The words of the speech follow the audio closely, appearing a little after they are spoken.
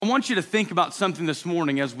I want you to think about something this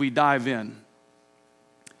morning as we dive in.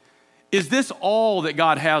 Is this all that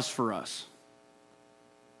God has for us?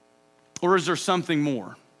 Or is there something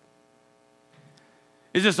more?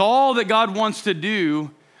 Is this all that God wants to do,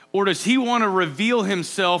 or does he want to reveal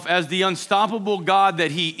himself as the unstoppable God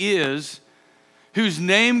that he is, whose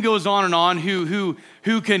name goes on,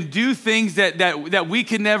 who can do things that we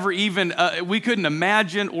could never even, we couldn't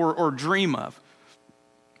imagine or dream of?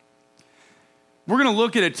 We're going to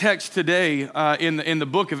look at a text today in the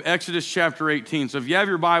book of Exodus chapter 18. So if you have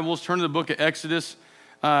your Bibles, turn to the book of Exodus.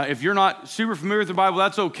 If you're not super familiar with the Bible,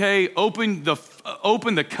 that's okay. Open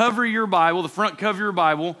the cover of your Bible, the front cover of your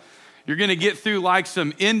Bible. You're going to get through like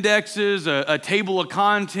some indexes, a table of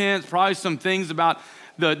contents, probably some things about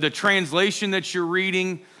the translation that you're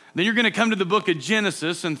reading. Then you're going to come to the book of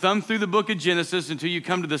Genesis and thumb through the book of Genesis until you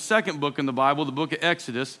come to the second book in the Bible, the book of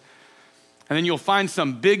Exodus. And then you'll find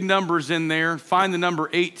some big numbers in there. Find the number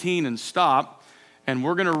 18 and stop. And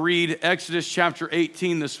we're going to read Exodus chapter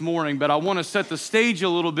 18 this morning. But I want to set the stage a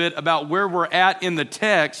little bit about where we're at in the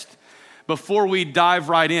text before we dive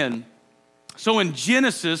right in. So in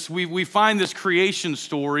Genesis, we find this creation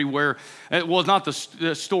story where, well, it's not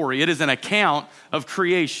the story. It is an account of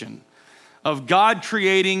creation, of God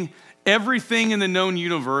creating everything in the known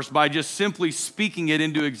universe by just simply speaking it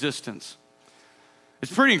into existence.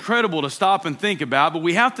 It's pretty incredible to stop and think about, but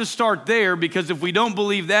we have to start there because if we don't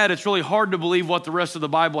believe that, it's really hard to believe what the rest of the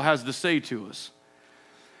Bible has to say to us.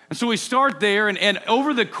 And so we start there, and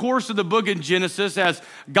over the course of the book of Genesis, as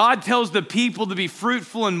God tells the people to be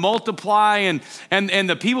fruitful and multiply, and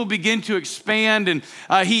the people begin to expand, and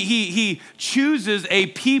he chooses a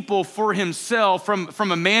people for himself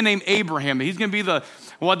from a man named Abraham. He's going to be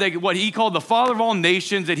what he called the father of all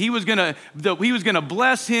nations, that he was going to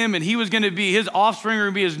bless him, and he was going to be, his offspring were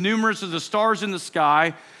going to be as numerous as the stars in the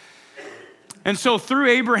sky. And so through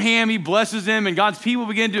Abraham, he blesses him, and God's people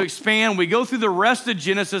begin to expand. We go through the rest of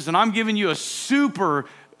Genesis, and I'm giving you a super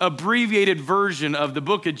abbreviated version of the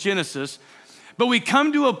book of Genesis. But we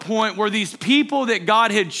come to a point where these people that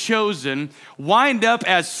God had chosen wind up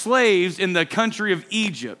as slaves in the country of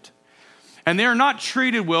Egypt. And they're not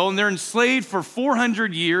treated well, and they're enslaved for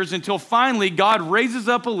 400 years until finally God raises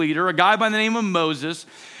up a leader, a guy by the name of Moses,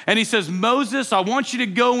 and he says, Moses, I want you to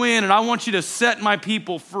go in and I want you to set my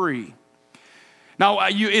people free. Now,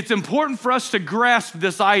 it's important for us to grasp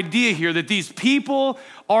this idea here that these people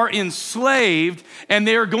are enslaved and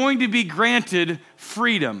they are going to be granted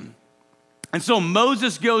freedom. And so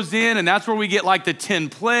Moses goes in, and that's where we get like the 10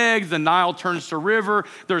 plagues. The Nile turns to river.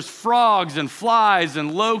 There's frogs and flies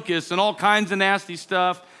and locusts and all kinds of nasty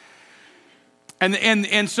stuff.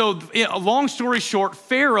 And so, long story short,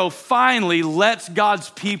 Pharaoh finally lets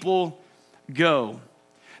God's people go.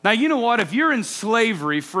 Now, you know what? If you're in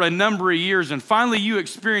slavery for a number of years and finally you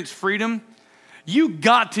experience freedom, you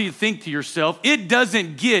got to think to yourself, it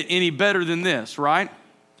doesn't get any better than this, right?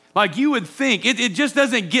 Like you would think, it just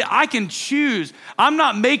doesn't get, I can choose. I'm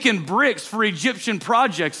not making bricks for Egyptian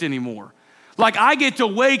projects anymore. Like I get to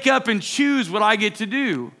wake up and choose what I get to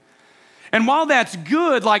do. And while that's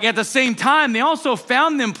good, like at the same time, they also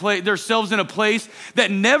found themselves in a place that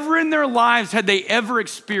never in their lives had they ever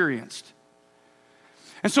experienced.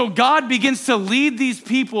 And so God begins to lead these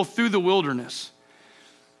people through the wilderness.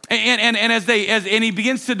 And as he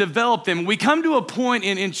begins to develop them, we come to a point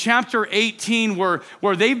in chapter 18 where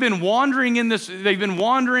they've been wandering and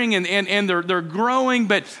they're growing,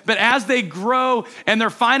 but as they grow and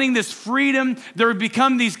they're finding this freedom, there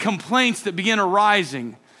become these complaints that begin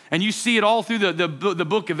arising. And you see it all through the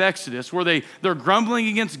book of Exodus, where they're grumbling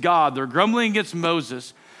against God, they're grumbling against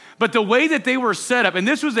Moses. But the way that they were set up, and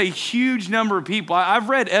this was a huge number of people. I've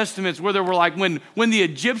read estimates where there were like, when the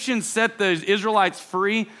Egyptians set the Israelites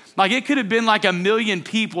free, like it could have been like 1 million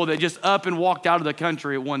people that just up and walked out of the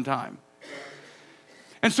country at one time.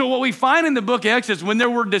 And so what we find in the book of Exodus, when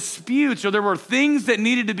there were disputes or there were things that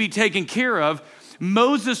needed to be taken care of,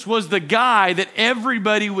 Moses was the guy that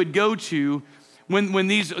everybody would go to when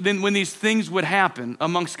these things would happen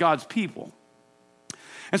amongst God's people.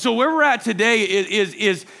 And so where we're at today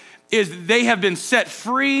is they have been set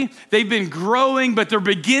free, they've been growing, but they're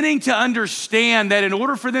beginning to understand that in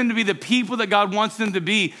order for them to be the people that God wants them to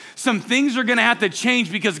be, some things are gonna have to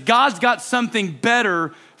change because God's got something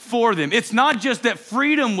better for them. It's not just that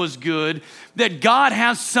freedom was good, that God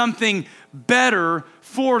has something better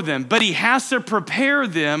for them, but he has to prepare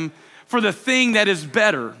them for the thing that is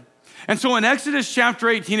better. And so in Exodus chapter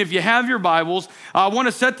 18, if you have your Bibles, I want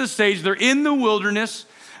to set the stage. They're in the wilderness.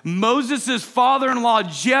 Moses' father-in-law,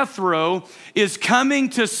 Jethro, is coming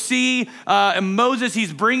to see Moses.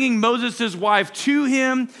 He's bringing Moses' wife to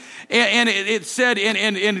him. And it said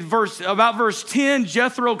in verse 10,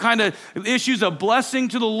 Jethro kind of issues a blessing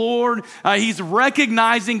to the Lord. He's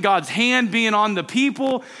recognizing God's hand being on the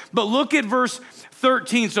people. But look at verse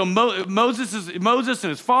 13. So Moses and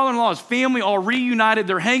his father-in-law, his family, all reunited.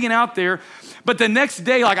 They're hanging out there. But the next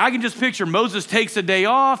day, like I can just picture, Moses takes a day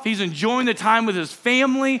off. He's enjoying the time with his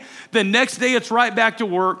family. The next day, it's right back to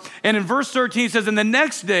work. And in verse 13, it says, and the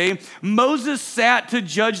next day, Moses sat to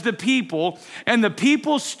judge the people, and the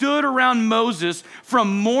people stood around Moses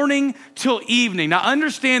from morning till evening. Now,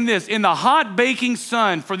 understand this. In the hot baking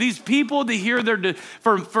sun, for these people to hear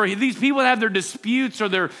for these people to have their disputes or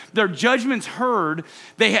their judgments heard,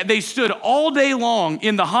 they stood all day long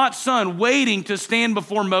in the hot sun waiting to stand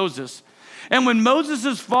before Moses. And when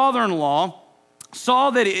Moses' father-in-law saw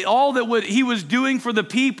that he was doing for the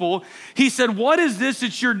people, he said, what is this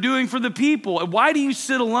that you're doing for the people? Why do you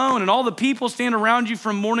sit alone and all the people stand around you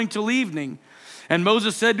from morning till evening? And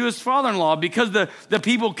Moses said to his father-in-law, because the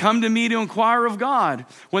people come to me to inquire of God.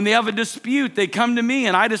 When they have a dispute, they come to me,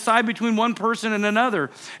 and I decide between one person and another.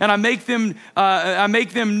 And I make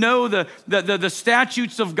them know the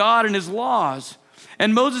statutes of God and his laws.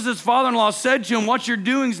 And Moses' father-in-law said to him, what you're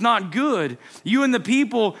doing is not good. You and the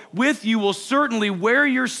people with you will certainly wear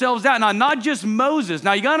yourselves out. Now, not just Moses.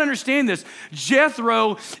 Now, you got to understand this.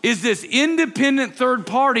 Jethro is this independent third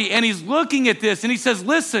party, and he's looking at this, and he says,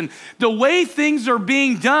 listen, the way things are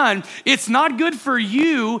being done, it's not good for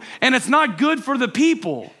you, and it's not good for the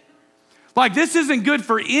people. Like, this isn't good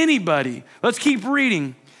for anybody. Let's keep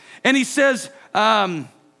reading. And he says, I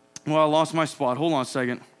lost my spot. Hold on a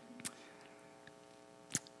second.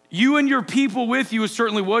 You and your people with you will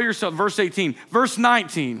certainly wear yourself. Verse 18. Verse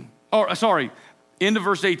 19. End of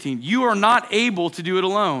verse 18. You are not able to do it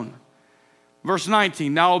alone. Verse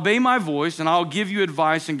 19. Now obey my voice, and I'll give you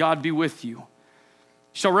advice, and God be with you. You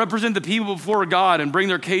shall represent the people before God and bring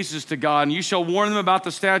their cases to God, and you shall warn them about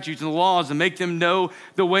the statutes and the laws and make them know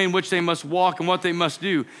the way in which they must walk and what they must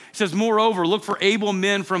do. It says, moreover, look for able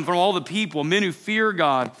men from all the people, men who fear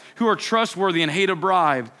God, who are trustworthy and hate a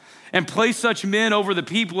bribe. And place such men over the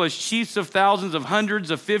people as chiefs of thousands, of hundreds,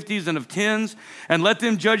 of fifties, and of tens, and let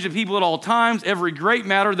them judge the people at all times. Every great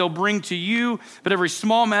matter they'll bring to you, but every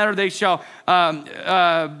small matter they shall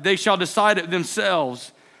decide it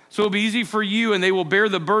themselves. So it'll be easy for you, and they will bear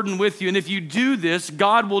the burden with you. And if you do this,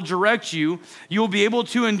 God will direct you. You will be able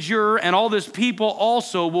to endure, and all this people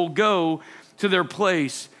also will go to their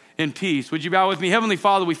place in peace. Would you bow with me? Heavenly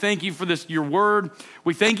Father, we thank you for this, your word.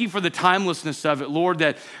 We thank you for the timelessness of it, Lord,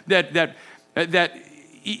 that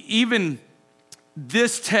even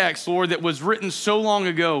this text, Lord, that was written so long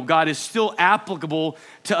ago, God, is still applicable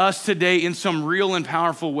to us today in some real and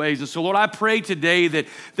powerful ways. And so, Lord, I pray today that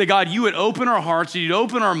God, you would open our hearts, that you'd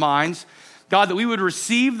open our minds, God, that we would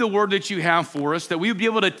receive the word that you have for us, that we would be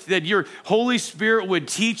able to, that your Holy Spirit would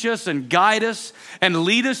teach us and guide us and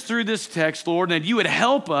lead us through this text, Lord, and that you would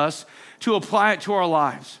help us to apply it to our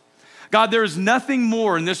lives. God, there is nothing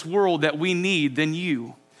more in this world that we need than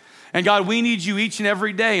you. And God, we need you each and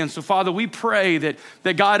every day. And so, Father, we pray that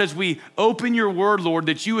God, as we open your word, Lord,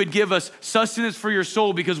 that you would give us sustenance for your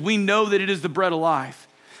soul, because we know that it is the bread of life.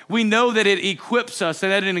 We know that it equips us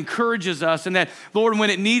and that it encourages us, and that, Lord, when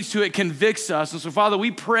it needs to, it convicts us. And so, Father,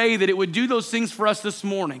 we pray that it would do those things for us this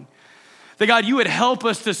morning. That, God, you would help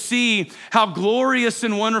us to see how glorious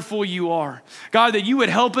and wonderful you are. God, that you would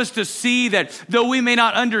help us to see that though we may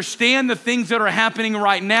not understand the things that are happening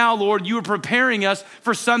right now, Lord, you are preparing us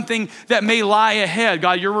for something that may lie ahead.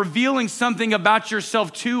 God, you're revealing something about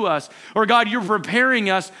yourself to us. Or, God, you're preparing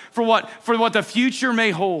us for what the future may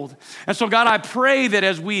hold. And so, God, I pray that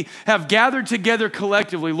as we have gathered together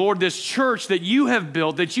collectively, Lord, this church that you have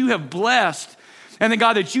built, that you have blessed, and then,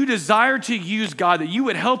 God, that you desire to use, God, that you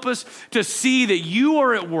would help us to see that you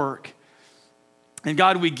are at work. And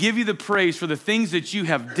God, we give you the praise for the things that you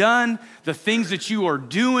have done, the things that you are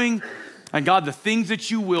doing, and God, the things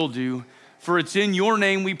that you will do. For it's in your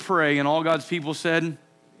name we pray. And all God's people said,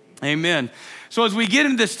 amen. So as we get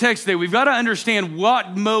into this text today, we've got to understand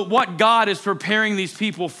what God is preparing these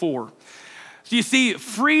people for. So you see,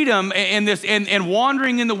 freedom and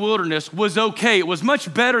wandering in the wilderness was okay. It was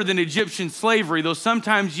much better than Egyptian slavery, though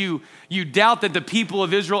sometimes you doubt that the people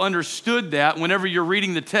of Israel understood that whenever you're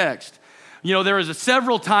reading the text. You know, there was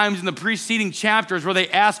several times in the preceding chapters where they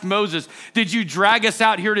asked Moses, did you drag us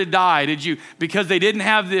out here to die? Because they didn't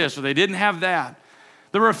have this or they didn't have that.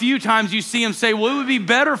 There were a few times you see him say, well, it would be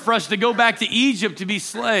better for us to go back to Egypt to be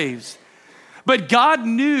slaves. But God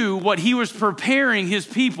knew what he was preparing his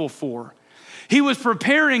people for. He was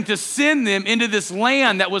preparing to send them into this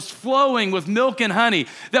land that was flowing with milk and honey,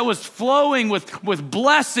 that was flowing with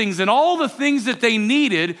blessings and all the things that they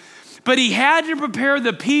needed, but he had to prepare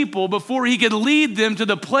the people before he could lead them to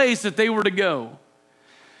the place that they were to go.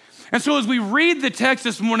 And so as we read the text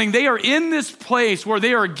this morning, they are in this place where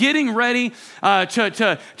they are getting ready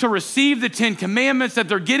to receive the 10 Commandments, that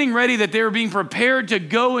they're getting ready, that they are being prepared to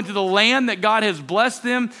go into the land that God has blessed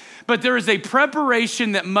them, but there is a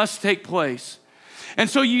preparation that must take place. And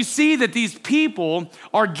so you see that these people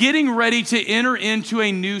are getting ready to enter into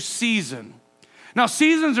a new season. Now,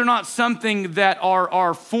 seasons are not something that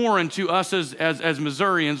are foreign to us as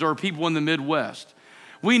Missourians or people in the Midwest.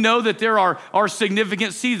 We know that there are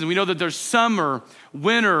significant seasons. We know that there's summer,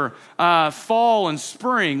 winter, fall, and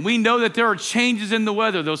spring. We know that there are changes in the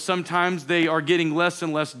weather, though sometimes they are getting less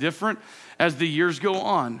and less different as the years go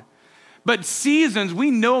on. But seasons,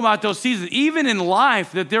 we know about those seasons. Even in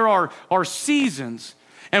life, that there are seasons.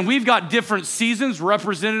 And we've got different seasons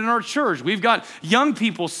represented in our church. We've got young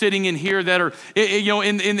people sitting in here that are,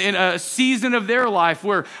 in a season of their life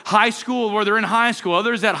where they're in high school.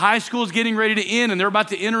 Others that high school is getting ready to end and they're about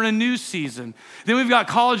to enter a new season. Then we've got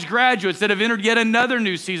college graduates that have entered yet another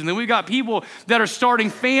new season. Then we've got people that are starting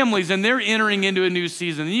families and they're entering into a new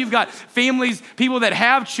season. And you've got people that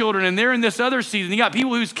have children and they're in this other season. You got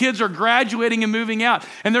people whose kids are graduating and moving out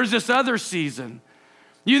and there's this other season.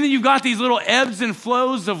 You've got these little ebbs and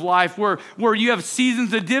flows of life where you have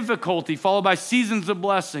seasons of difficulty followed by seasons of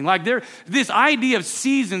blessing. This idea of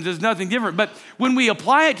seasons is nothing different. But when we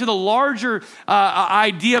apply it to the larger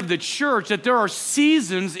idea of the church, that there are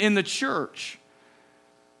seasons in the church.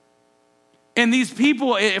 And these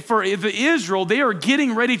people, for Israel, they are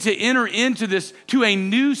getting ready to enter to a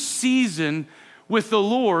new season with the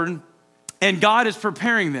Lord, and God is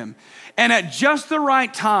preparing them. And at just the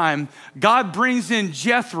right time, God brings in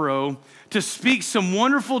Jethro to speak some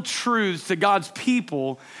wonderful truths to God's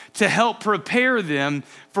people to help prepare them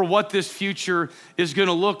for what this future is going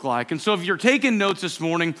to look like. And so if you're taking notes this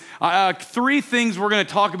morning, 3 things we're going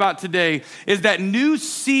to talk about today is that new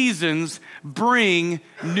seasons bring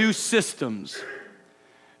new systems.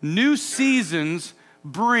 New seasons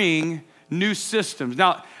bring new systems.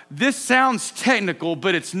 Now, this sounds technical,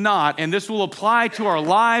 but it's not, and this will apply to our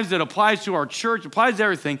lives, it applies to our church, it applies to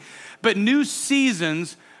everything, but new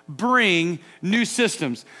seasons bring new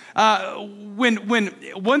systems. When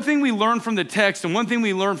one thing we learn from the text and one thing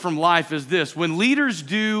we learn from life is this: when leaders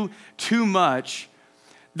do too much,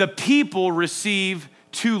 the people receive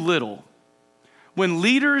too little. When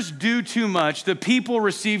leaders do too much, the people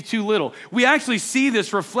receive too little. We actually see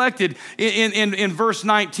this reflected in verse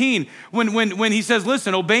 19 when he says,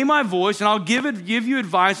 listen, obey my voice and I'll give you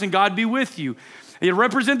advice and God be with you. You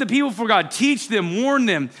represent the people for God, teach them, warn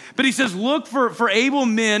them. But he says, look for able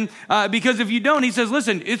men because if you don't, he says,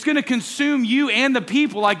 listen, it's going to consume you and the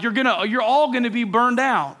people like you're all going to be burned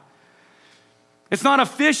out. It's not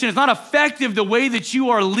efficient, it's not effective the way that you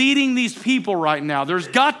are leading these people right now.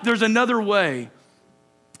 There's another way.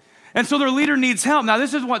 And so their leader needs help. Now,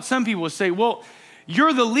 this is what some people would say, well,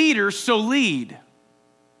 you're the leader, so lead,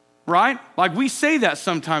 right? Like we say that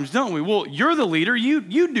sometimes, don't we? Well, you're the leader, you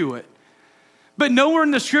do it. But nowhere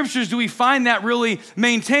in the scriptures do we find that really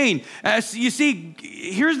maintained. You see,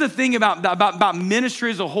 here's the thing about ministry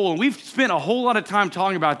as a whole, and we've spent a whole lot of time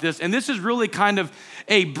talking about this, and this is really kind of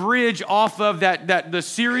a bridge off of the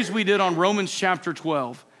series we did on Romans chapter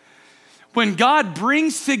 12. When God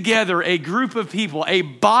brings together a group of people, a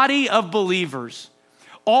body of believers,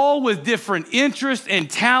 all with different interests and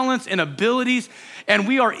talents and abilities, and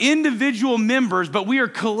we are individual members, but we are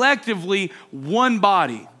collectively one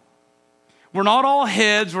body. We're not all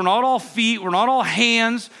heads, we're not all feet, we're not all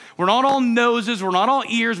hands, we're not all noses, we're not all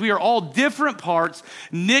ears. We are all different parts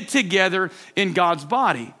knit together in God's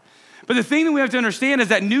body. But the thing that we have to understand is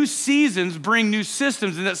that new seasons bring new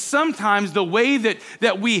systems, and that sometimes the way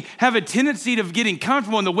that we have a tendency of getting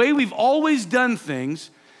comfortable and the way we've always done things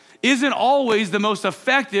isn't always the most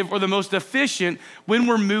effective or the most efficient when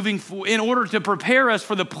we're moving in order to prepare us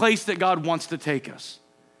for the place that God wants to take us.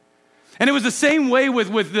 And it was the same way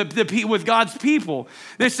with God's people.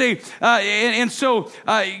 They say,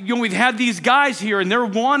 we've had these guys here, and they're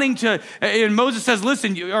wanting to. And Moses says,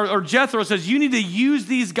 "Listen," or Jethro says, "You need to use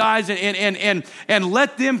these guys and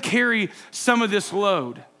let them carry some of this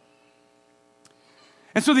load."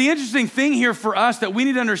 And so the interesting thing here for us that we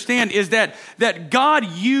need to understand is that God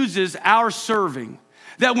uses our serving.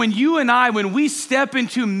 That when you and I, when we step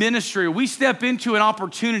into ministry, or we step into an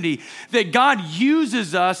opportunity, that God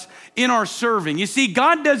uses us in our serving. You see,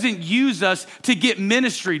 God doesn't use us to get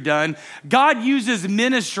ministry done. God uses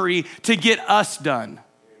ministry to get us done.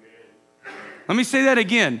 Let me say that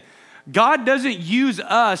again. God doesn't use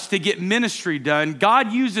us to get ministry done.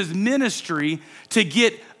 God uses ministry to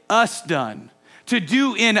get us done, to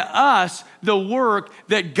do in us the work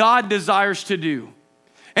that God desires to do.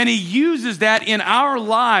 And he uses that in our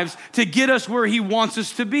lives to get us where he wants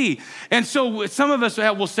us to be. And so some of us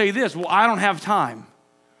will say this, well, I don't have time.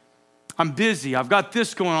 I'm busy. I've got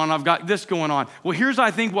this going on. I've got this going on. Well, here's,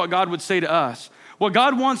 I think, what God would say to us. What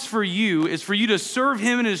God wants for you is for you to serve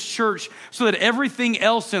him in his church so that everything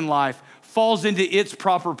else in life falls into its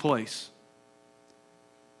proper place.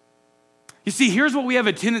 You see, here's what we have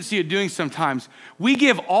a tendency of doing sometimes. We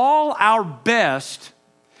give all our best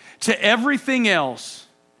to everything else,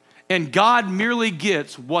 and God merely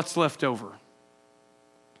gets what's left over.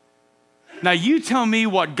 Now, you tell me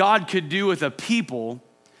what God could do with a people,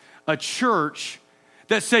 a church,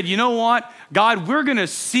 that said, you know what, God, we're going to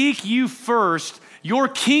seek you first, your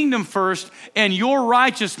kingdom first, and your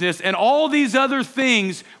righteousness, and all these other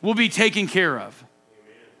things will be taken care of.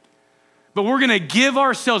 But we're going to give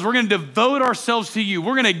ourselves, we're going to devote ourselves to you.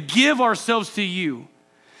 We're going to give ourselves to you.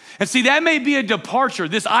 And see, that may be a departure,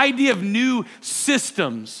 this idea of new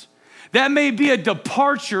systems. That may be a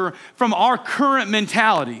departure from our current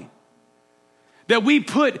mentality. That we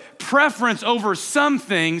put preference over some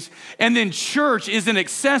things, and then church is an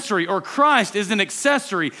accessory, or Christ is an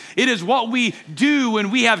accessory. It is what we do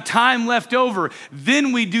when we have time left over.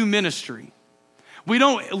 Then we do ministry. We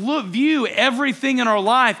don't view everything in our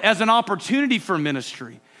life as an opportunity for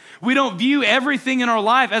ministry. We don't view everything in our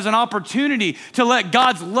life as an opportunity to let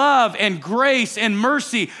God's love and grace and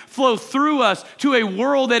mercy flow through us to a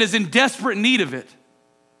world that is in desperate need of it.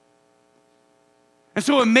 And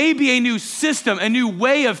so it may be a new system, a new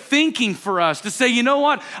way of thinking for us to say, you know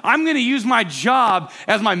what? I'm going to use my job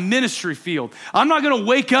as my ministry field. I'm not going to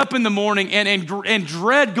wake up in the morning and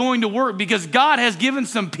dread going to work, because God has given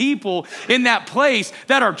some people in that place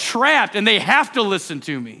that are trapped and they have to listen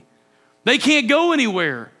to me. They can't go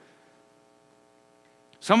anywhere.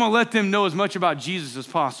 So I'm going to let them know as much about Jesus as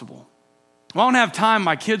possible. Well, I don't have time.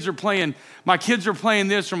 My kids are playing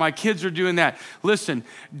this, or my kids are doing that. Listen,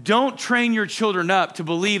 don't train your children up to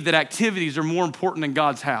believe that activities are more important than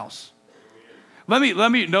God's house. Let me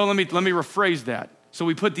rephrase that so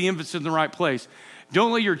we put the emphasis in the right place.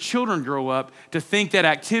 Don't let your children grow up to think that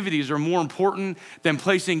activities are more important than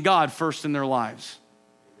placing God first in their lives.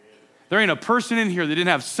 There ain't a person in here that didn't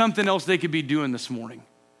have something else they could be doing this morning.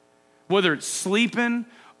 Whether it's sleeping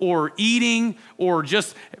or eating or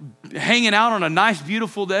just hanging out on a nice,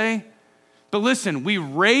 beautiful day. But listen, we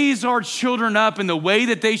raise our children up in the way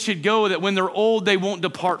that they should go, that when they're old, they won't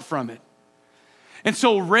depart from it. And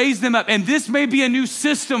so raise them up. And this may be a new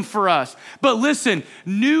system for us. But listen,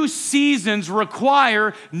 new seasons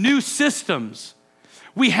require new systems.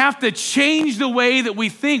 We have to change the way that we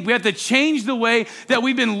think. We have to change the way that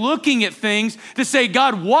we've been looking at things to say,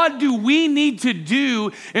 God, what do we need to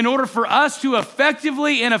do in order for us to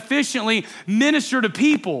effectively and efficiently minister to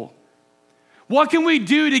people? What can we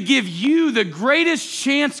do to give you the greatest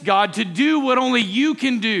chance, God, to do what only you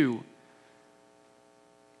can do?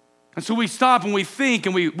 And so we stop and we think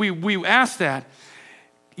and we ask that.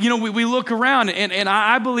 You know, we look around, and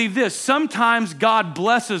I believe this. Sometimes God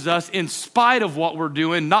blesses us in spite of what we're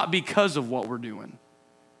doing, not because of what we're doing.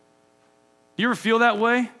 You ever feel that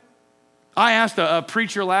way? I asked a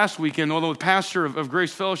preacher last weekend, although the pastor of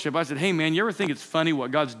Grace Fellowship, I said, hey man, you ever think it's funny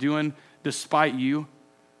what God's doing despite you?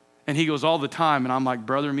 And he goes, all the time. And I'm like,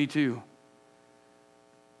 brother, me too.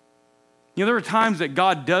 You know, there are times that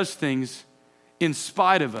God does things in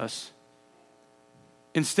spite of us,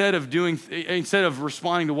 instead of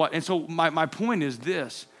responding to what. And so my point is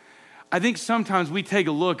this. I think sometimes we take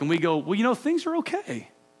a look and we go, well, you know, things are okay.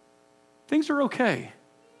 Things are okay.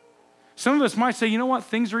 Some of us might say, you know what,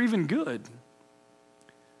 things are even good.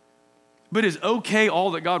 But is okay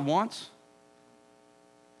all that God wants?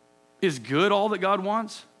 Is good all that God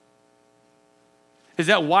wants? Is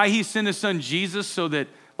that why he sent his son Jesus, so that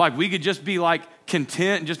like we could just be like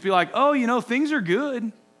content and just be like, oh, you know, things are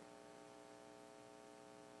good.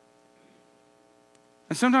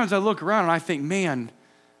 And sometimes I look around and I think, man,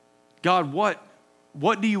 God, what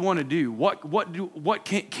do you want to do? What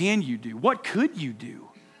can you do? What could you do?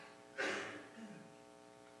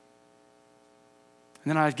 And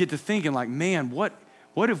then I get to thinking like, man, what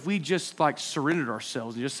if we just like surrendered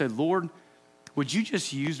ourselves and just said, Lord, would you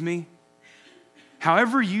just use me?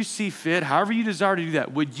 However you see fit, however you desire to do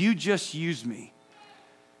that, would you just use me?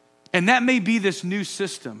 And that may be this new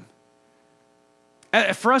system.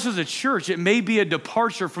 For us as a church, it may be a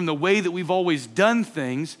departure from the way that we've always done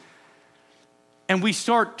things, and we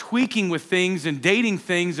start tweaking with things and dating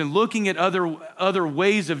things and looking at other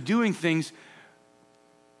ways of doing things.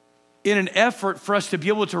 in an effort for us to be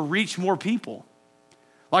able to reach more people.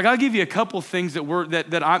 Like, I'll give you a couple things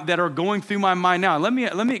that are going through my mind now. Let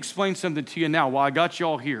me explain something to you now while I got you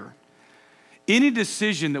all here. Any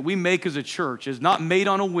decision that we make as a church is not made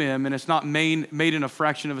on a whim, and it's not made in a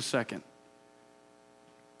fraction of a second.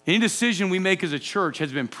 Any decision we make as a church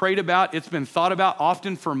has been prayed about, it's been thought about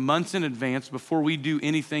often for months in advance before we do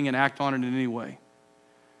anything and act on it in any way.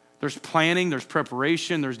 There's planning, there's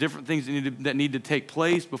preparation, there's different things that need to take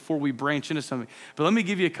place before we branch into something. But let me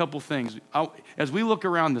give you a couple things. As we look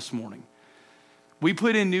around this morning, we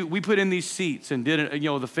put in these seats and did the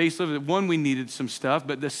facelift. One, we needed some stuff,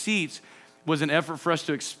 but the seats was an effort for us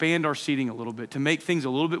to expand our seating a little bit, to make things a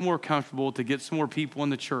little bit more comfortable, to get some more people in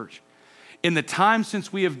the church. In the time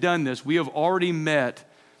since we have done this, we have already met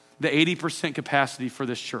the 80% capacity for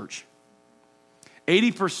this church.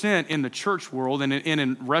 80% in the church world and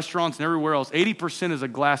in restaurants and everywhere else, 80% is a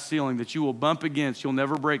glass ceiling that you will bump against. You'll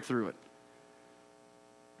never break through it.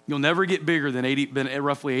 You'll never get bigger than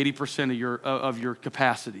roughly 80% of your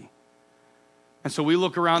capacity. And so we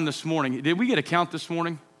look around this morning. Did we get a count this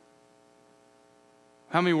morning?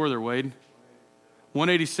 How many were there, Wade?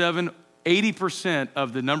 187. 80%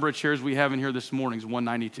 of the number of chairs we have in here this morning is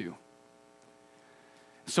 192.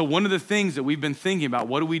 So one of the things that we've been thinking about,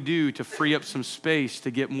 what do we do to free up some space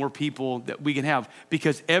to get more people that we can have?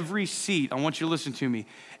 Because every seat, I want you to listen to me,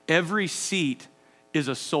 every seat is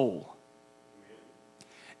a soul.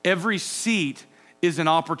 Every seat is an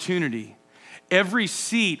opportunity. Every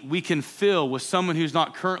seat we can fill with someone who's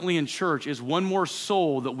not currently in church is one more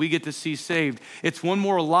soul that we get to see saved. It's one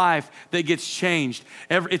more life that gets changed.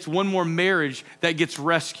 It's one more marriage that gets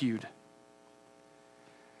rescued.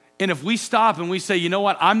 And if we stop and we say, you know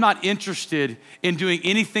what, I'm not interested in doing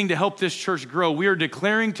anything to help this church grow, we are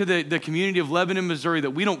declaring to the community of Lebanon, Missouri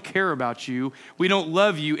that we don't care about you, we don't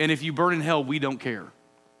love you, and if you burn in hell, we don't care.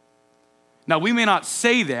 Now, we may not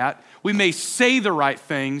say that. We may say the right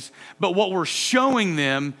things, but what we're showing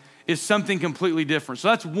them is something completely different. So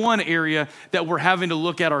that's one area that we're having to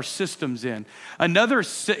look at our systems in. Another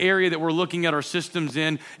area that we're looking at our systems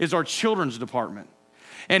in is our children's department.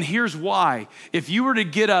 And here's why. If you were to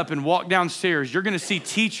get up and walk downstairs, you're going to see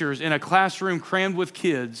teachers in a classroom crammed with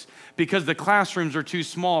kids because the classrooms are too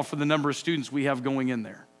small for the number of students we have going in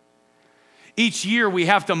there. Each year we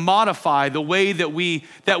have to modify the way that we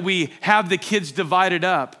have the kids divided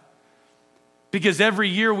up. Because every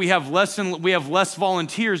year we have less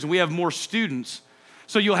volunteers and we have more students.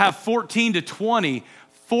 So you'll have 14 to 20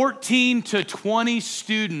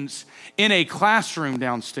 students in a classroom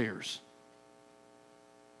downstairs.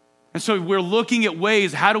 And so we're looking at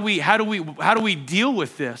ways, how do we deal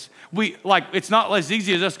with this? It's not as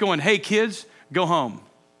easy as us going, hey kids, go home.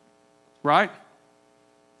 Right?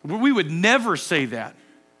 We would never say that.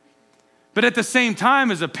 But at the same time,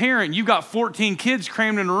 as a parent, you got 14 kids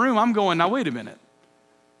crammed in a room. I'm going, now wait a minute.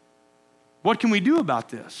 What can we do about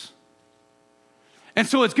this? And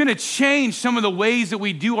so it's going to change some of the ways that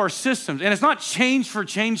we do our systems. And it's not change for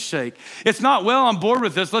change's sake. It's not, well, I'm bored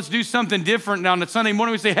with this. Let's do something different. Now on a Sunday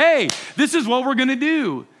morning, we say, hey, this is what we're going to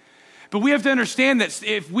do. But we have to understand that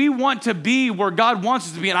if we want to be where God wants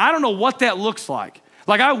us to be, and I don't know what that looks like.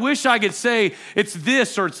 Like, I wish I could say it's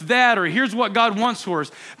this or it's that or here's what God wants for us.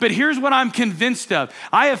 But here's what I'm convinced of.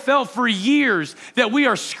 I have felt for years that we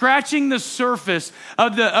are scratching the surface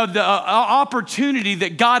of the opportunity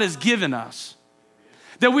that God has given us.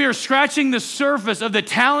 That we are scratching the surface of the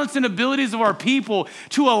talents and abilities of our people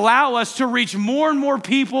to allow us to reach more and more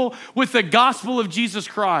people with the gospel of Jesus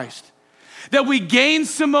Christ. That we gain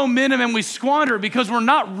some momentum and we squander it because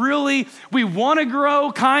we want to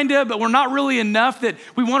grow kind of, but we're not really enough that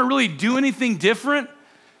we want to really do anything different.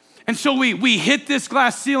 And so we hit this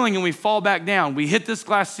glass ceiling and we fall back down. We hit this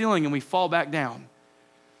glass ceiling and we fall back down.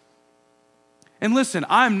 And listen,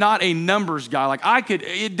 I'm not a numbers guy.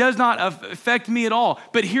 It does not affect me at all.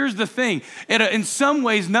 But here's the thing. In some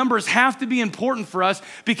ways, numbers have to be important for us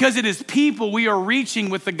because it is people we are reaching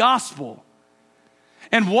with the gospel.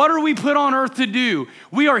 And what are we put on earth to do?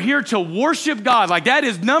 We are here to worship God. That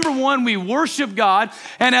is number one, we worship God.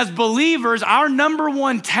 And as believers, our number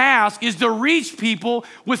one task is to reach people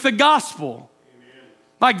with the gospel.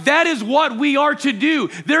 Amen. That is what we are to do.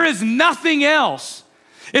 There is nothing else.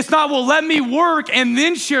 It's not, well, let me work and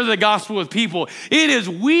then share the gospel with people. It is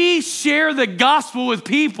we share the gospel with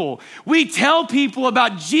people. We tell people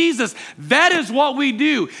about Jesus. That is what we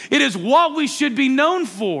do. It is what we should be known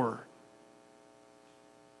for.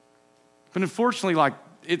 But unfortunately,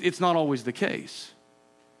 it's not always the case.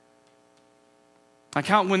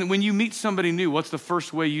 When you meet somebody new, what's the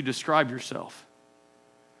first way you describe yourself?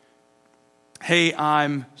 Hey,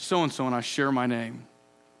 I'm so-and-so, and I share my name.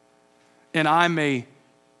 and I'm a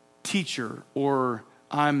teacher or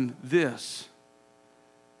I'm this.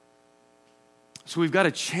 So we've got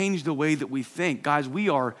to change the way that we think. Guys, we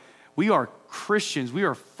are Christians. We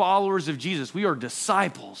are followers of Jesus. We are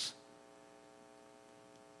disciples.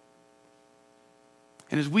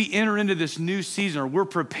 And as we enter into this new season, or we're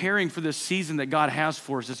preparing for this season that God has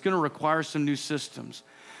for us, it's going to require some new systems,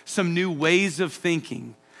 some new ways of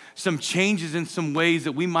thinking, some changes in some ways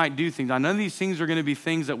that we might do things. Now, none of these things are going to be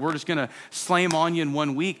things that we're just going to slam on you in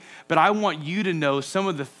 1 week, but I want you to know some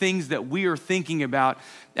of the things that we are thinking about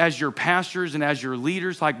as your pastors and as your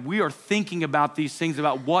leaders. Like, we are thinking about these things,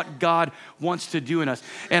 about what God wants to do in us.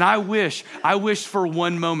 And I wish for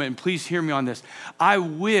one moment, and please hear me on this, I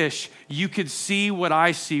wish you could see what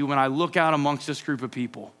I see when I look out amongst this group of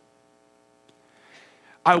people.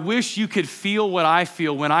 I wish you could feel what I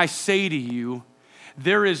feel when I say to you,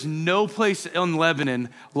 there is no place in Lebanon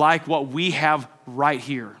like what we have right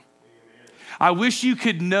here. I wish you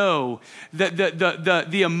could know that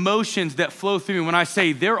the emotions that flow through me when I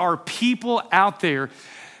say there are people out there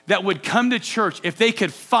that would come to church if they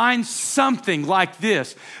could find something like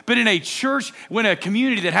this. But in a church, when a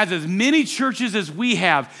community that has as many churches as we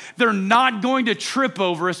have, they're not going to trip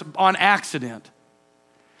over us on accident.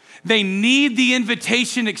 They need the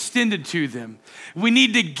invitation extended to them. We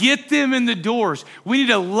need to get them in the doors. We need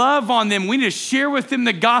to love on them. We need to share with them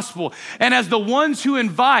the gospel. And as the ones who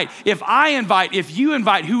invite, if I invite, if you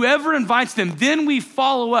invite, whoever invites them, then we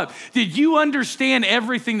follow up. Did you understand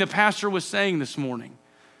everything the pastor was saying this morning?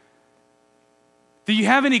 Do you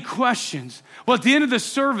have any questions? Well, at the end of the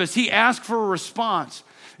service, he asked for a response.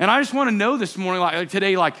 And I just want to know this morning, like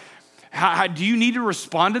today, how do you need to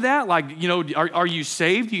respond to that? Like, are you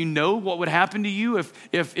saved? Do you know what would happen to you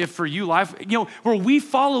if for you life, where we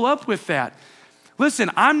follow up with that?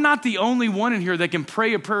 Listen, I'm not the only one in here that can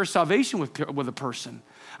pray a prayer of salvation with a person.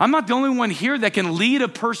 I'm not the only one here that can lead a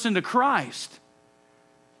person to Christ.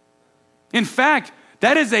 In fact,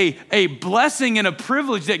 that is a blessing and a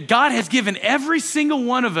privilege that God has given every single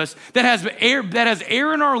one of us that has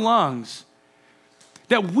air in our lungs,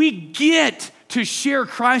 that we get to share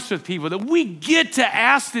Christ with people, that we get to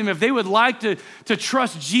ask them if they would like to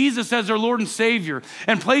trust Jesus as their Lord and Savior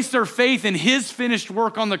and place their faith in his finished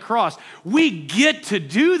work on the cross. We get to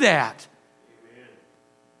do that. Amen.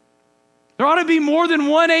 There ought to be more than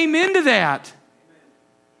one amen to that.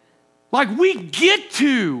 Like, we get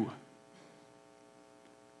to.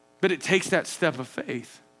 But it takes that step of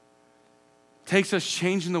faith. It takes us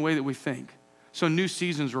changing the way that we think. So new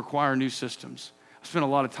seasons require new systems. I spent a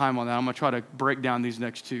lot of time on that. I'm going to try to break down these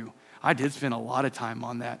next two. I did spend a lot of time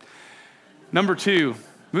on that. Number two,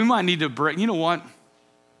 we might need to break. You know what?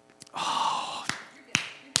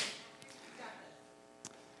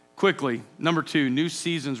 Quickly, number two, new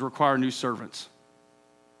seasons require new servants.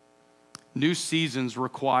 New seasons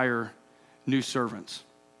require new servants.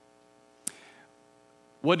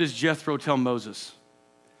 What does Jethro tell Moses?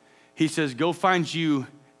 He says, go find you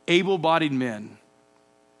able-bodied men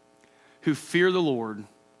who fear the Lord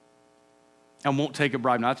and won't take a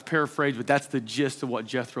bribe. Now, that's paraphrased, but that's the gist of what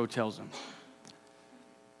Jethro tells him.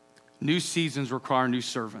 New seasons require new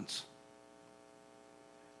servants.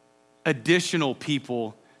 Additional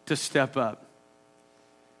people to step up.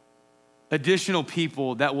 Additional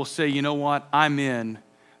people that will say, you know what, I'm in.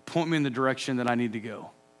 Point me in the direction that I need to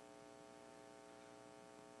go.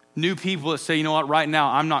 New people that say, you know what, right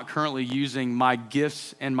now I'm not currently using my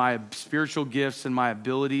gifts and my spiritual gifts and my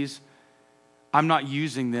abilities. I'm not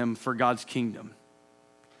using them for God's kingdom.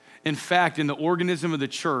 In fact, in the organism of the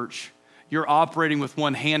church, you're operating with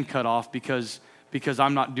one hand cut off because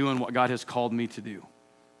I'm not doing what God has called me to do.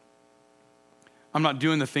 I'm not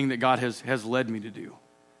doing the thing that God has led me to do.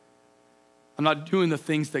 I'm not doing the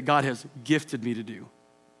things that God has gifted me to do.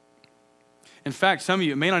 In fact, some of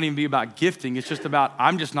you, it may not even be about gifting. It's just about,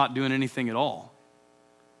 I'm just not doing anything at all.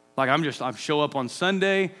 Like I show up on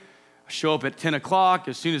Sunday, I show up at 10 o'clock.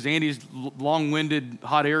 As soon as Andy's long-winded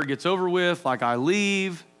hot air gets over with, I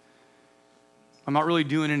leave. I'm not really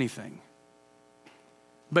doing anything.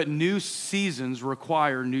 But new seasons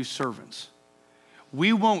require new servants.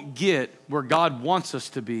 We won't get where God wants us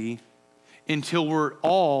to be until we're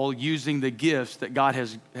all using the gifts that God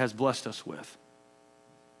has blessed us with.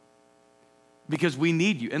 Because we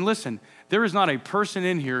need you. And listen, there is not a person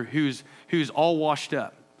in here who's all washed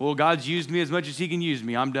up. Well, God's used me as much as he can use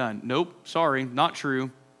me. I'm done. Nope, sorry, not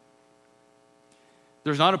true.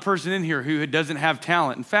 There's not a person in here who doesn't have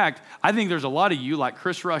talent. In fact, I think there's a lot of you like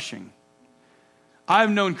Chris Rushing. I've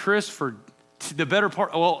known Chris for the better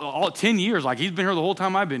part, all 10 years. Like he's been here the whole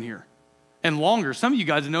time I've been here. And longer. Some of you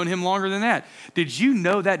guys have known him longer than that. Did you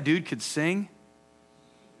know that dude could sing?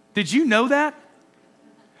 Did you know that?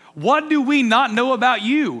 What do we not know about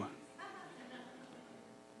you?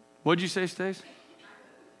 What'd you say, Stace?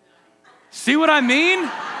 See what I mean?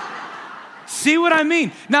 See what I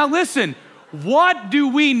mean? Now listen, what do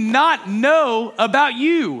we not know about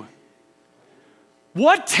you?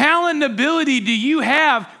 What talent and ability do you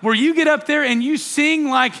have where you get up there and you sing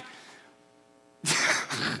like...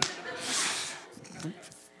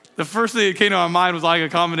 The first thing that came to my mind was like a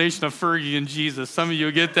combination of Fergie and Jesus. Some of you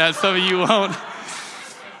will get that, some of you won't.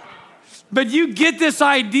 But you get this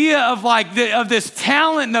idea of of this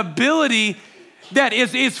talent and ability that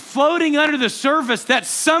is floating under the surface that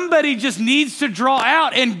somebody just needs to draw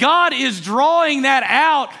out. And God is drawing that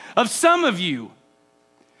out of some of you.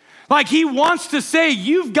 Like he wants to say,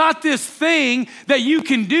 you've got this thing that you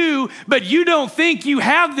can do, but you don't think you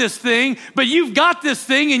have this thing, but you've got this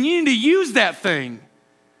thing and you need to use that thing.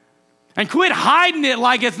 And quit hiding it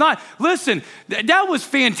like it's not. Listen, that was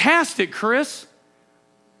fantastic, Chris.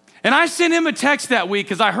 And I sent him a text that week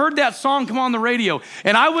because I heard that song come on the radio.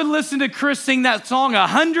 And I would listen to Chris sing that song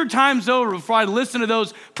 100 times over before I'd listen to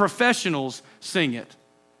those professionals sing it.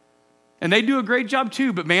 And they do a great job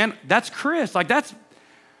too, but man, that's Chris. Like that's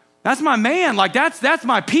my man. Like that's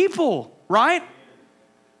my people, right?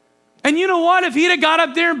 And you know what? If he'd have got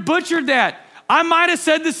up there and butchered that, I might have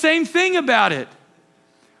said the same thing about it.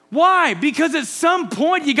 Why? Because at some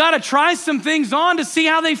point you got to try some things on to see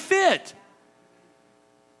how they fit.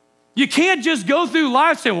 You can't just go through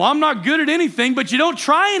life saying, well, I'm not good at anything, but you don't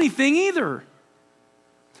try anything either.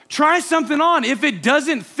 Try something on. If it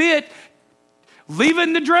doesn't fit, leave it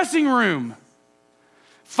in the dressing room.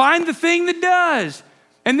 Find the thing that does.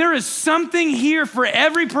 And there is something here for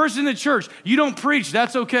every person in the church. You don't preach,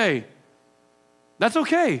 that's okay. That's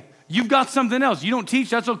okay. You've got something else. You don't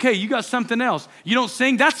teach, that's okay. You got something else. You don't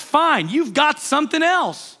sing, that's fine. You've got something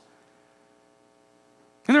else.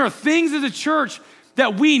 And there are things as a church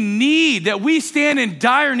that we need, that we stand in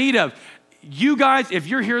dire need of. You guys, if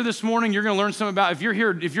you're here this morning, you're going to learn something about, if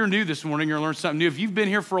you're new this morning, you're going to learn something new. If you've been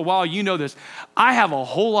here for a while, you know this. I have a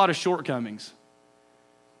whole lot of shortcomings.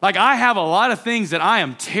 Like I have a lot of things that I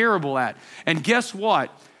am terrible at. And guess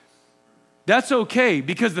what? That's okay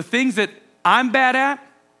because the things that I'm bad at,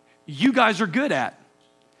 you guys are good at.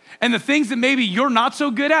 And the things that maybe you're not so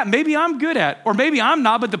good at, maybe I'm good at. Or maybe I'm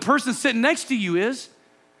not, but the person sitting next to you is.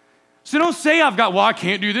 So don't say I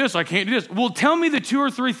can't do this, I can't do this. Well, tell me the 2 or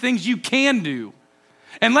 3 things you can do.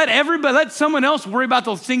 And let someone else worry about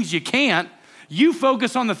those things you can't. You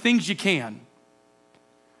focus on the things you can.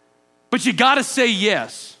 But you gotta say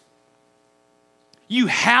yes. You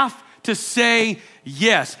have to say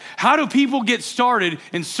yes. How do people get started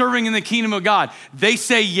in serving in the kingdom of God? They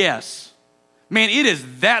say yes. Man, it is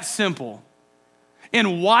that simple.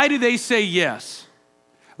 And why do they say yes?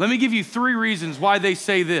 Let me give you 3 reasons why they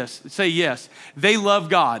say yes. They love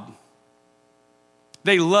God.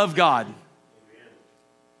 They love God.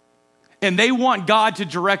 And they want God to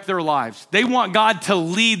direct their lives. They want God to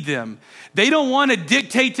lead them. They don't want to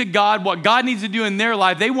dictate to God what God needs to do in their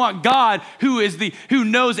life. They want God who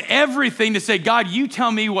knows everything to say, God, you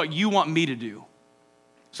tell me what you want me to do.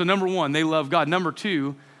 So number 1, they love God. Number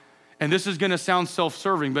 2, and this is going to sound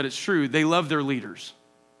self-serving, but it's true, they love their leaders.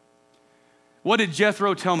 What did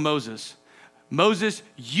Jethro tell Moses? Moses,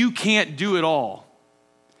 you can't do it all.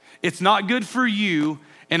 It's not good for you,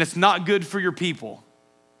 and it's not good for your people.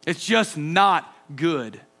 It's just not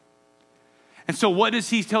good. And so what does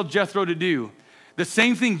he tell Jethro to do? The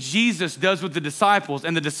same thing Jesus does with the disciples,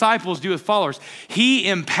 and the disciples do with followers. He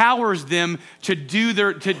empowers them to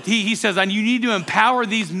do he says, you need to empower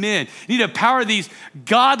these men. You need to empower these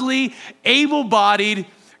godly, able-bodied,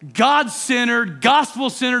 God-centered,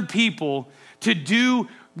 gospel-centered people to do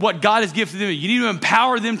what God has gifted them. You need to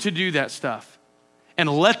empower them to do that stuff and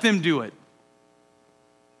let them do it.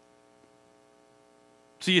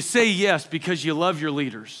 So you say yes because you love your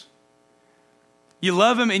leaders. You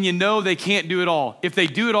love them and you know they can't do it all. If they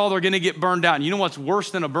do it all, they're going to get burned out. And you know what's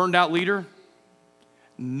worse than a burned out leader?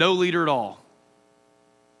 No leader at all.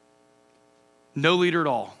 No leader at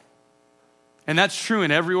all. And that's true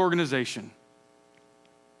in every organization.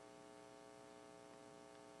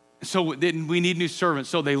 So then we need new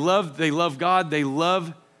servants. So they love God, they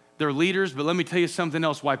love their leaders. But let me tell you something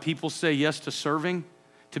else, why people say yes to serving,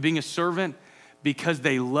 to being a servant, because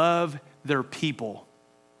they love their people.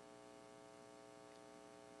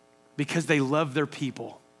 Because they love their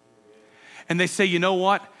people. And they say, you know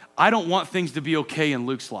what? I don't want things to be okay in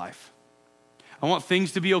Luke's life. I want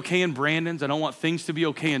things to be okay in Brandon's. I don't want things to be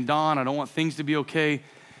okay in Don. I don't want things to be okay.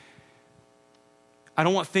 I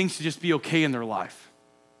don't want things to just be okay in their life.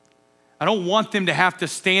 I don't want them to have to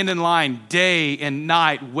stand in line day and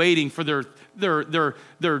night waiting for their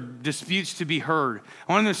disputes to be heard.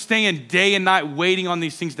 I want them to stay in day and night waiting on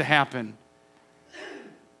these things to happen.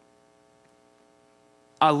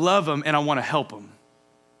 I love them and I want to help them.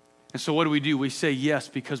 And so what do? We say yes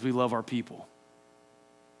because we love our people.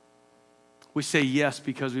 We say yes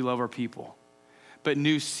because we love our people. But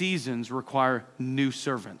new seasons require new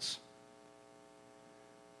servants.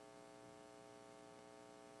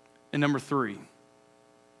 And number 3,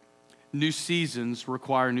 new seasons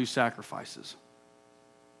require new sacrifices.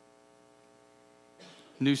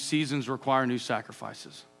 New seasons require new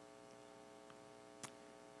sacrifices.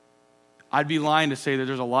 I'd be lying to say that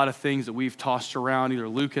there's a lot of things that we've tossed around, either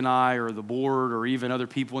Luke and I or the board or even other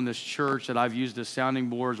people in this church that I've used as sounding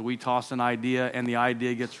boards. We toss an idea and the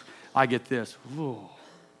idea I get this. Whoa.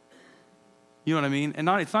 You know what I mean? And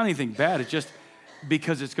it's not anything bad. It's just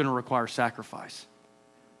because it's going to require sacrifice.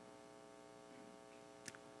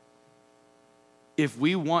 If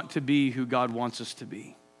we want to be who God wants us to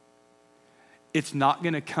be, it's not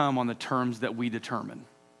going to come on the terms that we determine.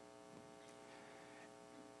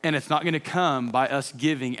 And it's not going to come by us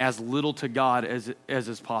giving as little to God as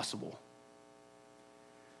is possible.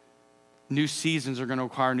 New seasons are going to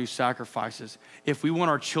require new sacrifices. If we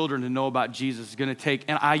want our children to know about Jesus, it's going to take,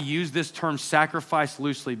 and I use this term sacrifice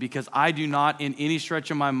loosely because I do not in any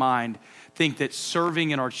stretch of my mind think that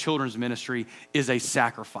serving in our children's ministry is a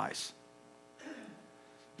sacrifice.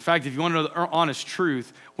 In fact, if you want to know the honest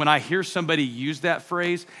truth, when I hear somebody use that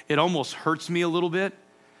phrase, it almost hurts me a little bit.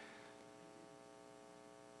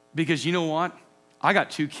 Because you know what? I got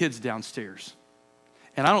 2 kids downstairs.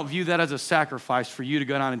 And I don't view that as a sacrifice for you to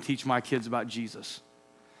go down and teach my kids about Jesus.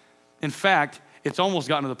 In fact, it's almost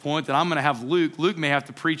gotten to the point that I'm going to have Luke. Luke may have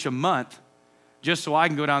to preach a month just so I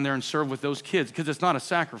can go down there and serve with those kids because it's not a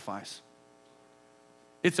sacrifice.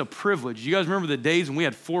 It's a privilege. You guys remember the days when we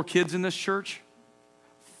had 4 kids in this church?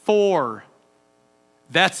 4.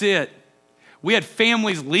 That's it. We had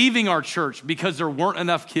families leaving our church because there weren't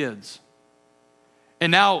enough kids.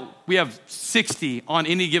 And now we have 60 on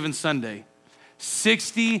any given Sunday.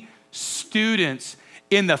 60 students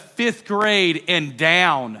in the 5th grade and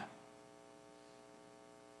down.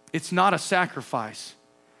 It's not a sacrifice.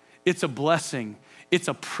 It's a blessing. It's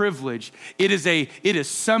a privilege. It is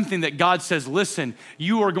something that God says, listen,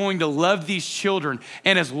 you are going to love these children.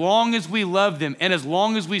 And as long as we love them and as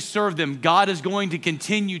long as we serve them, God is going to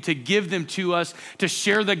continue to give them to us to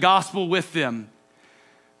share the gospel with them.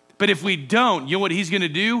 But if we don't, you know what he's going to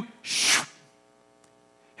do?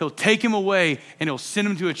 He'll take him away and he'll send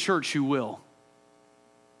him to a church who will.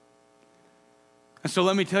 And so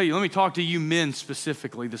let me talk to you men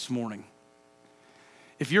specifically this morning.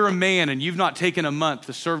 If you're a man and you've not taken a month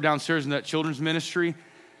to serve downstairs in that children's ministry,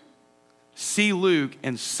 see Luke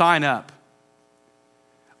and sign up.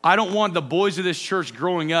 I don't want the boys of this church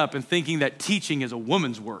growing up and thinking that teaching is a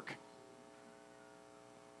woman's work.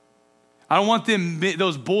 I don't want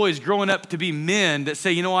those boys growing up to be men that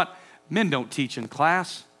say, you know what, men don't teach in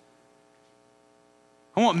class.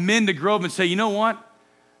 I want men to grow up and say, you know what,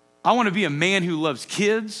 I want to be a man who loves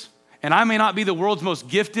kids, and I may not be the world's most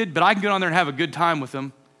gifted, but I can go down there and have a good time with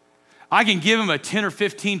them. I can give them a 10 or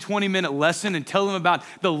 15, 20-minute lesson and tell them about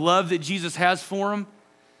the love that Jesus has for them.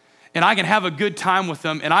 And I can have a good time with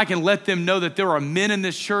them, and I can let them know that there are men in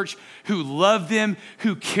this church who love them,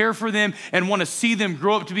 who care for them, and want to see them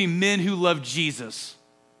grow up to be men who love Jesus.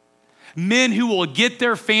 Men who will get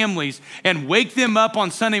their families and wake them up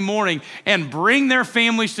on Sunday morning and bring their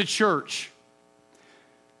families to church.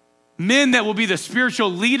 Men that will be the spiritual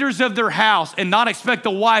leaders of their house and not expect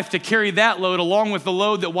the wife to carry that load along with the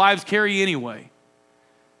load that wives carry anyway.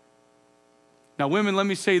 Now, women, let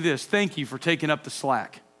me say this. Thank you for taking up the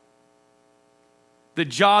slack. The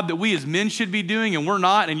job that we as men should be doing and we're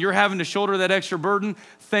not, and you're having to shoulder that extra burden,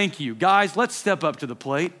 thank you. Guys, let's step up to the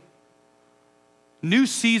plate. New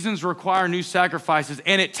seasons require new sacrifices,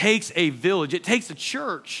 and it takes a village. It takes a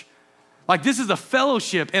church. Like this is a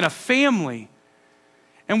fellowship and a family.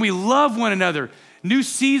 And we love one another. New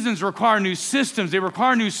seasons require new systems. They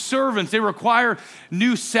require new servants. They require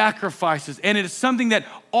new sacrifices. And it is something that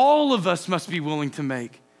all of us must be willing to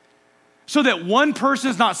make. So that one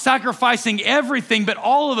person is not sacrificing everything, but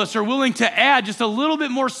all of us are willing to add just a little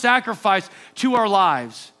bit more sacrifice to our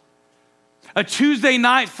lives. A Tuesday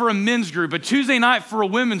night for a men's group, a Tuesday night for a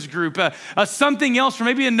women's group, something else for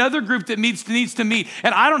maybe another group that needs to meet.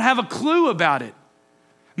 And I don't have a clue about it.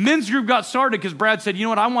 Men's group got started because Brad said, you know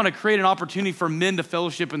what, I want to create an opportunity for men to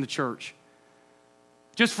fellowship in the church.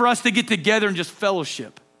 Just for us to get together and just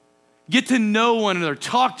fellowship. Get to know one another,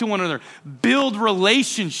 talk to one another, build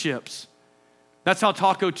relationships. That's how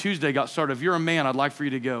Taco Tuesday got started. If you're a man, I'd like for you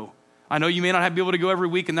to go. I know you may not be able to go every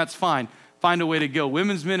week, and that's fine. Find a way to go.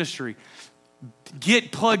 Women's ministry,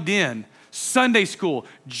 get plugged in. Sunday school,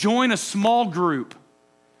 join a small group.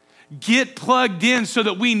 Get plugged in so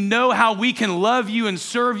that we know how we can love you and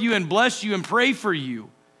serve you and bless you and pray for you.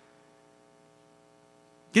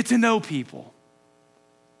 Get to know people.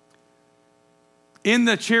 In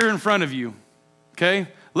the chair in front of you, okay?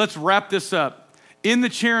 Let's wrap this up. In the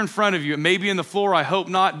chair in front of you, it may be in the floor, I hope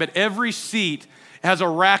not, but every seat has a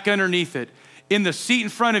rack underneath it. In the seat in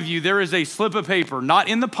front of you, there is a slip of paper, not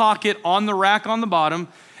in the pocket, on the rack on the bottom.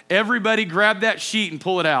 Everybody grab that sheet and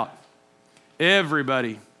pull it out.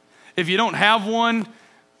 Everybody. If you don't have one,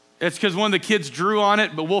 it's because one of the kids drew on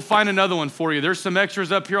it, but we'll find another one for you. There's some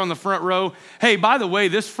extras up here on the front row. Hey, by the way,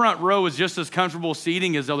 this front row is just as comfortable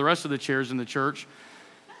seating as the rest of the chairs in the church.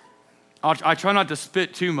 I try not to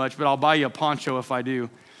spit too much, but I'll buy you a poncho if I do.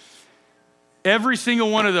 Every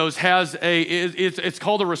single one of those has it's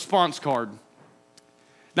called a response card.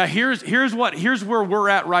 Now here's where we're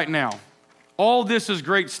at right now. All this is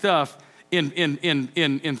great stuff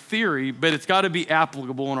in theory, but it's got to be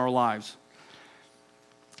applicable in our lives.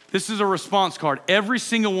 This is a response card. Every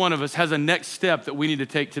single one of us has a next step that we need to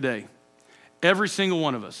take today. Every single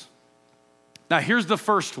one of us. Now here's the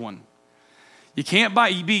first one. You can't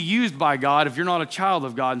be used by God if you're not a child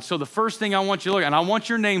of God. And so the first thing I want you to look at, and I want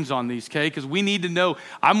your names on these, okay? Because we need to know,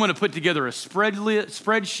 I'm going to put together a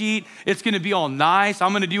spreadsheet. It's going to be all nice.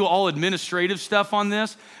 I'm going to do all administrative stuff on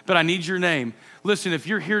this, but I need your name. Listen, if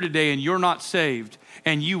you're here today and you're not saved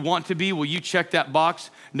and you want to be, will you check that box?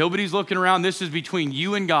 Nobody's looking around. This is between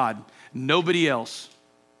you and God, nobody else.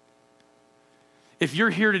 If you're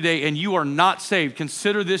here today and you are not saved,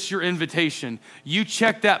 consider this your invitation. You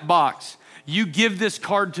check that box. You give this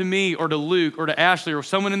card to me or to Luke or to Ashley or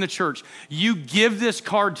someone in the church. You give this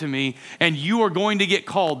card to me and you are going to get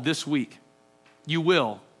called this week. You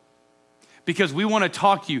will. Because we want to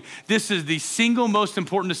talk to you. This is the single most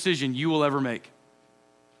important decision you will ever make.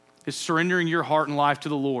 Is surrendering your heart and life to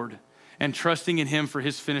the Lord and trusting in Him for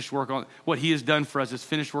His finished work on what He has done for us, His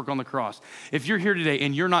finished work on the cross. If you're here today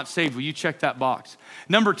and you're not saved, will you check that box?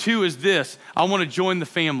 Number 2 is this. I want to join the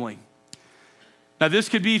family. Now, this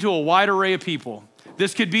could be to a wide array of people.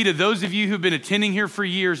 This could be to those of you who've been attending here for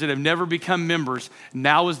years that have never become members.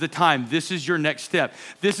 Now is the time. This is your next step.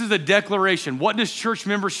 This is a declaration. What does church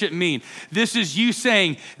membership mean? This is you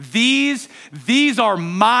saying, these are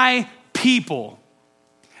my people.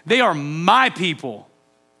 They are my people.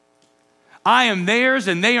 I am theirs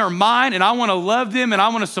and they are mine, and I want to love them and I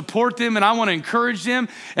want to support them and I want to encourage them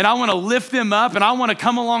and I want to lift them up and I want to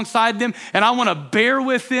come alongside them and I want to bear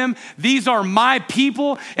with them. These are my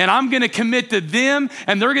people and I'm going to commit to them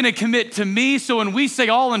and they're going to commit to me. So when we say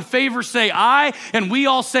all in favor, say aye, and we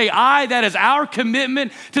all say aye, that is our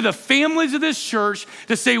commitment to the families of this church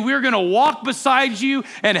to say we're going to walk beside you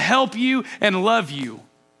and help you and love you.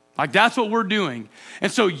 Like that's what we're doing.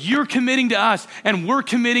 And so you're committing to us and we're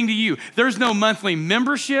committing to you. There's no monthly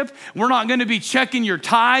membership. We're not going to be checking your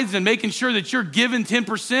tithes and making sure that you're giving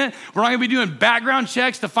 10%. We're not going to be doing background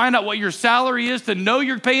checks to find out what your salary is, to know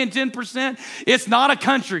you're paying 10%. It's not a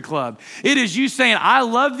country club. It is you saying, I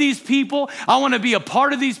love these people. I want to be a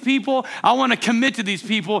part of these people. I want to commit to these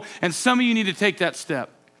people. And some of you need to take that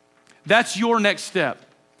step. That's your next step.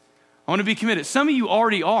 I want to be committed. Some of you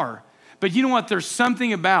already are. But you know what? There's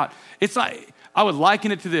something about, it's like, I would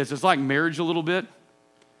liken it to this. It's like marriage a little bit.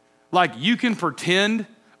 Like you can pretend,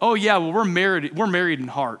 oh yeah, well we're married in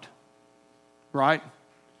heart, right?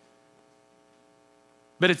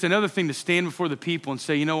 But it's another thing to stand before the people and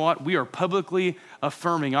say, you know what? We are publicly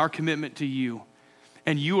affirming our commitment to you.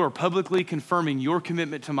 And you are publicly confirming your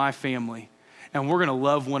commitment to my family. And we're going to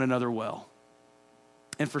love one another well.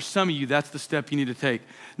 And for some of you, that's the step you need to take.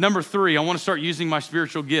 Number 3, I want to start using my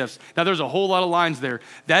spiritual gifts. Now, there's a whole lot of lines there.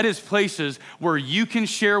 That is places where you can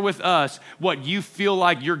share with us what you feel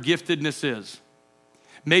like your giftedness is.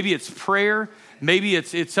 Maybe it's prayer. Maybe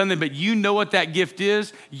it's something, but you know what that gift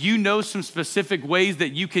is. You know some specific ways that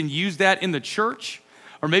you can use that in the church.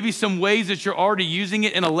 Or maybe some ways that you're already using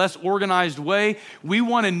it in a less organized way. We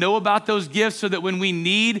want to know about those gifts so that when we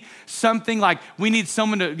need something, like we need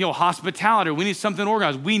someone to, hospitality, or we need something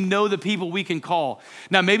organized, we know the people we can call.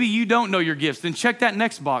 Now, maybe you don't know your gifts. Then check that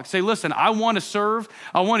next box. Say, listen, I want to serve,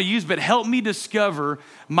 I want to use, but help me discover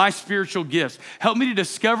my spiritual gifts. Help me to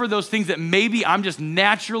discover those things that maybe I'm just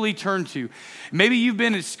naturally turned to. Maybe you've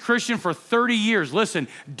been a Christian for 30 years. Listen,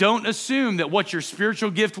 don't assume that what your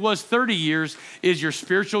spiritual gift was 30 years is your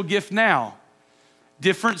spiritual gift now.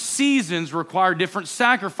 Different seasons require different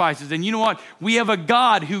sacrifices. And you know what? We have a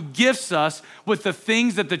God who gifts us with the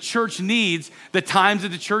things that the church needs, the times that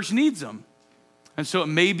the church needs them. And so it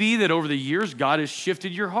may be that over the years, God has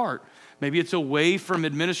shifted your heart. Maybe it's away from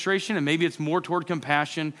administration, and maybe it's more toward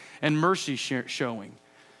compassion and mercy showing.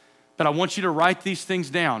 But I want you to write these things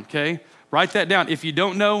down, okay? Write that down. If you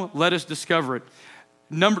don't know, let us discover it.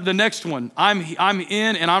 The next one, I'm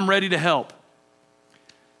in and I'm ready to help.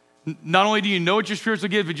 Not only do you know what your spiritual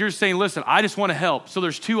gift, but you're saying, listen, I just want to help. So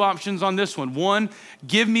there's two options on this one. One,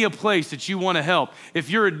 give me a place that you want to help.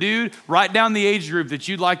 If you're a dude, write down the age group that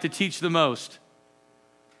you'd like to teach the most.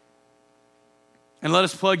 And let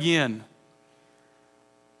us plug you in.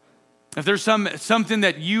 If there's something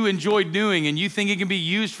that you enjoy doing and you think it can be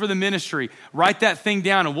used for the ministry, write that thing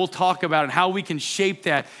down and we'll talk about it, how we can shape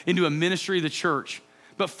that into a ministry of the church.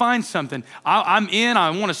 But find something. I'm in,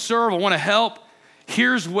 I want to serve, I want to help.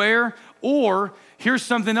 Here's where, or here's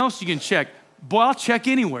something else you can check. Boy, I'll check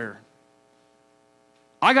anywhere.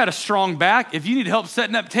 I got a strong back. If you need help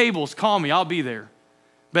setting up tables, call me, I'll be there.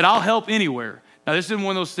 But I'll help anywhere. Now, this isn't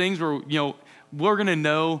one of those things where, we're going to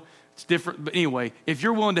know it's different. But anyway, if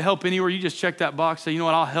you're willing to help anywhere, you just check that box, say, you know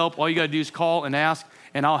what, I'll help. All you got to do is call and ask,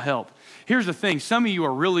 and I'll help. Here's the thing. Some of you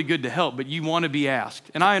are really good to help, but you want to be asked,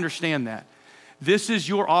 and I understand that. This is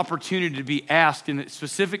your opportunity to be asked in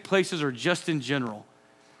specific places or just in general.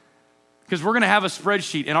 Because we're going to have a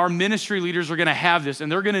spreadsheet, and our ministry leaders are going to have this,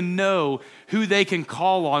 and they're going to know who they can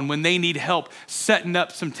call on when they need help setting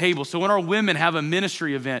up some tables. So when our women have a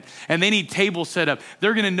ministry event and they need tables set up,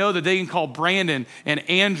 they're going to know that they can call Brandon and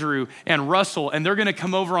Andrew and Russell, and they're going to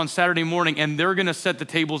come over on Saturday morning, and they're going to set the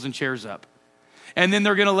tables and chairs up. And then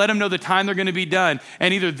they're going to let them know the time they're going to be done.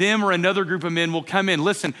 And either them or another group of men will come in.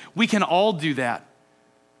 Listen, we can all do that.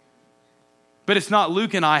 But it's not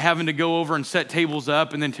Luke and I having to go over and set tables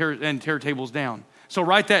up and then tear tables down. So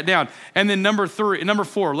write that down. And then number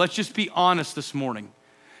 4, let's just be honest this morning.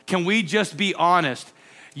 Can we just be honest?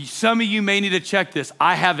 Some of you may need to check this.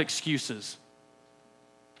 I have excuses.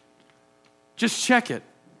 Just check it.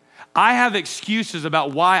 I have excuses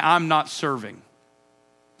about why I'm not serving.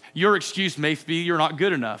 Your excuse may be you're not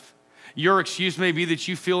good enough. Your excuse may be that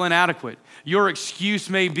you feel inadequate. Your excuse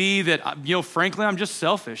may be that, frankly, I'm just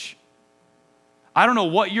selfish. I don't know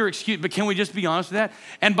what your excuse, but can we just be honest with that?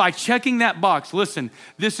 And by checking that box, listen,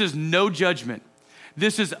 this is no judgment.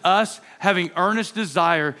 This is us having earnest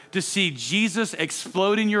desire to see Jesus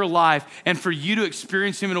explode in your life and for you to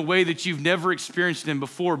experience him in a way that you've never experienced him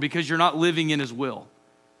before because you're not living in his will.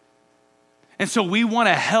 And so we want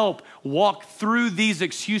to help walk through these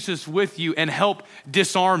excuses with you and help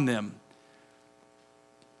disarm them.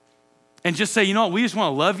 And just say, you know what, we just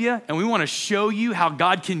want to love you and we want to show you how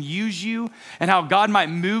God can use you and how God might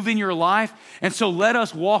move in your life. And so let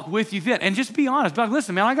us walk with you through that. And just be honest. But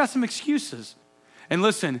listen, man, I got some excuses. And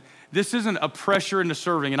listen, this isn't a pressure into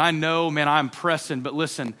serving. And I know, man, I'm pressing. But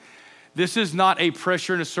listen, this is not a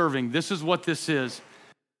pressure into serving. This is what this is.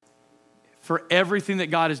 For everything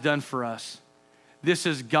that God has done for us, this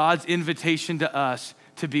is God's invitation to us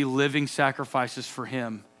to be living sacrifices for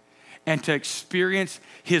him and to experience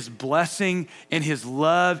his blessing and his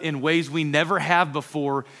love in ways we never have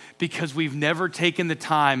before because we've never taken the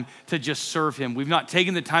time to just serve him. We've not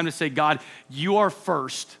taken the time to say, God, you are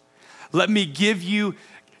first. Let me give you,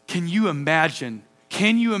 can you imagine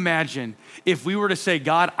if we were to say,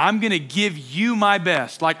 God, I'm going to give you my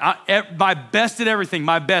best, my best at everything,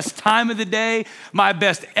 my best time of the day, my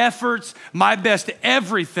best efforts, my best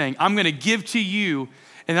everything, I'm going to give to you,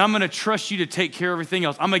 and I'm going to trust you to take care of everything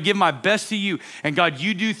else. I'm going to give my best to you, and God,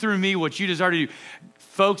 you do through me what you desire to do.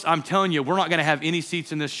 Folks, I'm telling you, we're not going to have any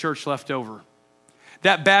seats in this church left over.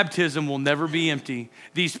 That baptism will never be empty.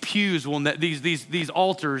 These pews these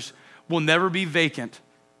altars will never be vacant.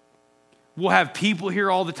 We'll have people here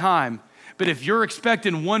all the time. But if you're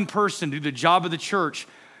expecting one person to do the job of the church,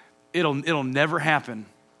 it'll never happen.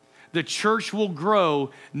 The church will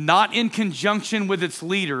grow not in conjunction with its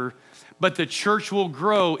leader, but the church will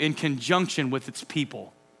grow in conjunction with its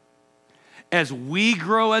people. As we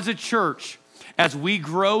grow as a church, as we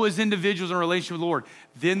grow as individuals in relationship with the Lord,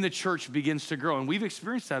 then the church begins to grow. And we've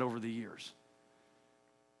experienced that over the years.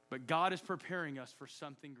 But God is preparing us for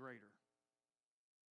something greater.